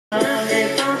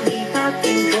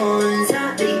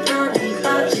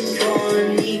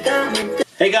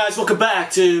Hey guys, welcome back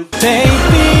to Baby,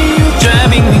 you're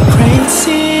driving me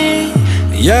crazy.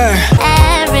 Yeah.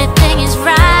 Everything is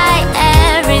right,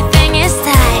 everything is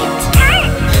tight.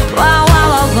 Wow, wow,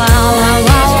 wow, wow, wow,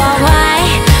 wow, wow, why?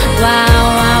 Wow,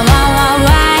 wow, wow, wow,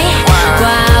 why?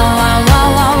 Wow, wow, wow,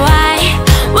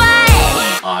 wow, why?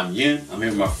 I'm Yoon. I'm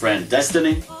here with my friend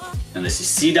Destiny. And as you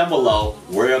see down below,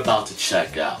 we're about to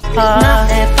check out.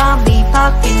 나의 밤이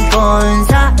바뀐 건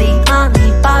살이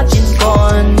많이 빠진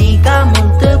건 네가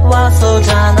문득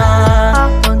와서잖아.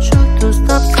 I want you to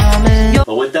stop coming.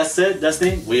 But with that said,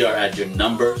 Destiny, we are at your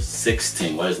number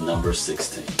 16. What is number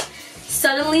 16?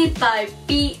 Suddenly by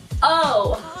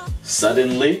B.O.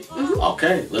 Suddenly?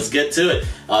 Okay, let's get to it.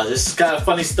 This is kind of a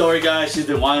funny story, guys. She's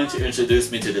been wanting to introduce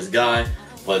me to this guy,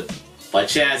 but by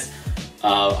chance,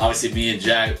 obviously me and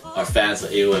Jack are fans of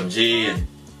AOMG, and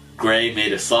Gray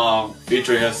made a song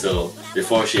featuring him, so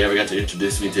before she ever got to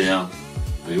introduce me to him,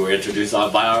 we were introduced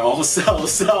by our own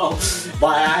selves, so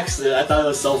by accident. I thought it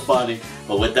was so funny.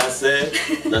 But with that said,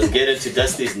 let's get into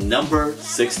Destiny's number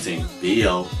 16,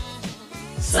 B.O.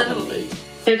 Suddenly.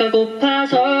 So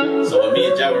when me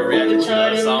and Jack were reacting to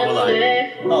that song, we're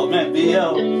like, oh man,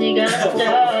 B.O.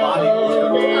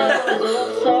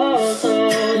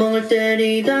 멍을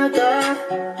때리다가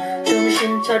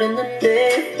정신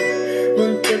차렸는데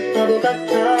문득 바보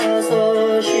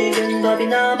같아서 식은 밥이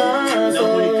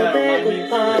남아서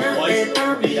배고파 내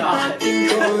밤이 바뀐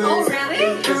건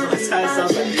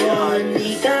빠진 건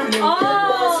네가 문득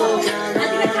와서잖아.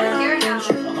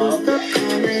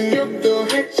 욕도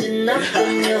했지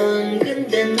나쁘면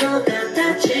근데 너가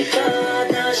다칠까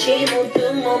다시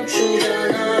모두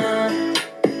멈추잖아.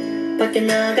 밖에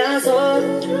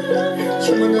나가서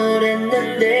주문을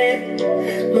했는데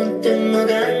문득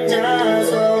너가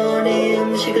앉아서 네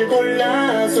음식을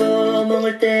골라서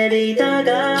멍을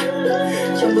때리다가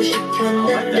전부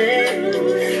시켰는데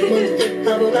문득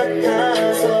바보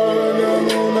같아서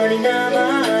너무 많이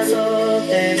남아서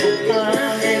배고파.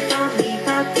 내 밤이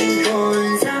바뀐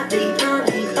건 살이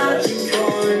많이 빠진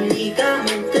건 네가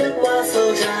문득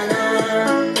와서잖아.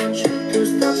 I want you to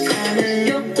stop coming.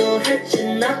 욕도 했지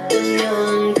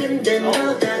나쁘면 근데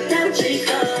너가 다칠까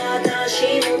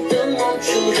다시 문득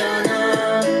멈추잖아.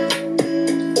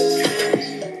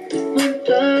 문득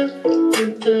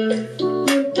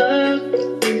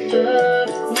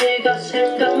네가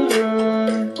생각나.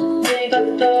 네가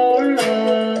떠올라.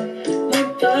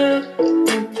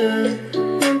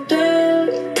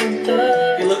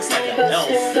 He looks like an elf.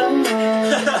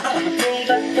 네가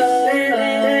떠올라.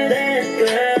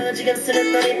 내가 지금 쓰는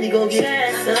말이 네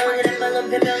곡이었어. 이란만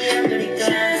변명이 안 되니까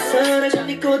서로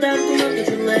믿고 담고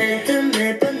넘겨줄래.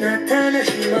 매번 나타나지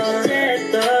뭐.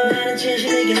 어쨌든 나는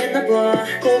진심이긴 했나봐.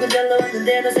 곡은 잘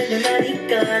나왔는데 너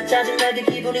생각나니까 짜증나게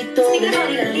기분이 또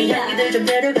내리라니. 향기들 좀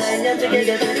데려가.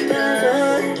 냠지게 가고 싶어서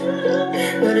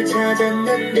너를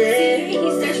찾았는데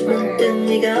문득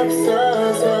네가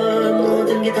없어서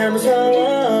모든 게 다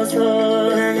무서워서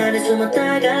방 안에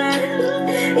숨었다가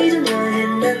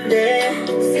잊어놔했는데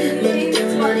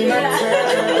문득 많이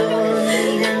맡아도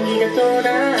네 향기가 또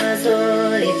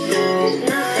나서 입고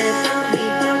나의 밤이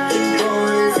바뀐 건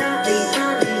살이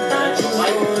많이 빠진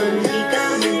건 네가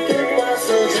문득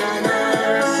와서잖아.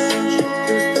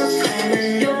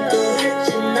 욕도 했지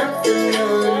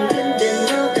나쁘면 근데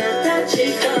너가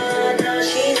다칠까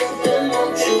다시 문득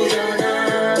멈추잖아.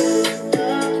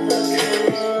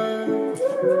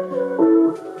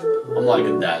 I'm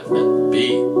liking that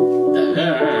beat.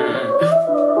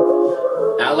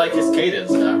 I like his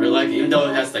cadence. I really like it. Even though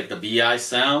it has like the B.I.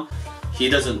 sound, he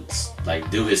doesn't like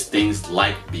do his things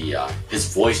like B.I.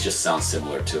 His voice just sounds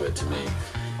similar to it to me.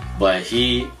 But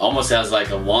he almost has like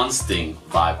a One Sting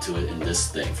vibe to it in this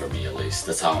thing for me, at least.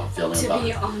 That's how I'm feeling about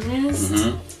it. To be honest,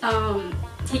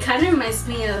 he kind of reminds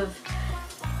me of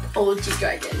old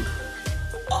G-Dragon.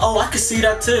 Oh, I could see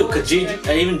that too. Cause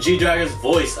even G-Dragon's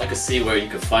voice, I could see where you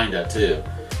could find that too.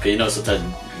 Cause you know sometimes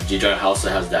G-Dragon also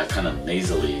has that kind of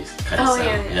nasally kind of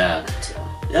sound.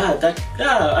 Yeah,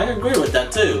 I agree with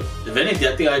that too. If anything,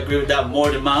 I think I agree with that more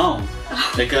than my own.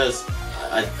 Because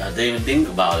I didn't even think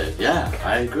about it. Yeah,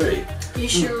 I agree. You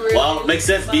should really. Well, it makes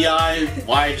sense. B.I.,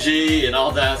 YG, and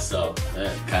all that, so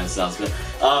it kind of sounds good.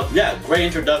 Yeah, great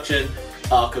introduction.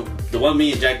 The one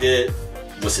me and Jack did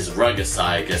was his rugged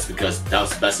side, I guess, because that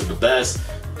was the best of the best.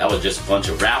 That was just a bunch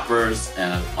of rappers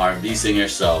and an R&B singer,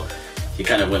 so he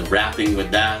kind of went rapping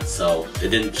with that, so it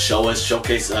didn't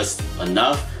showcase us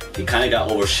enough. He kind of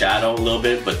got overshadowed a little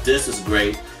bit, but this is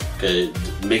great because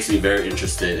it makes me very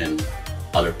interested in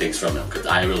other things from him, because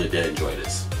I really did enjoy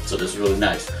this. So this is really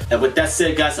nice. And with that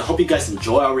said, guys, I hope you guys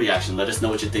enjoy our reaction. Let us know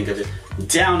what you think of it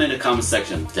down in the comment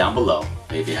section down below.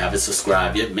 If you haven't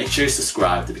subscribed yet, make sure you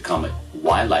subscribe to become a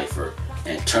Ylifer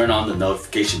and turn on the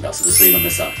notification bell so this way you don't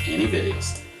miss out any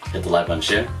videos. Hit the like button,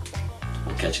 share.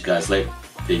 We'll catch you guys later.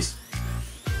 Peace.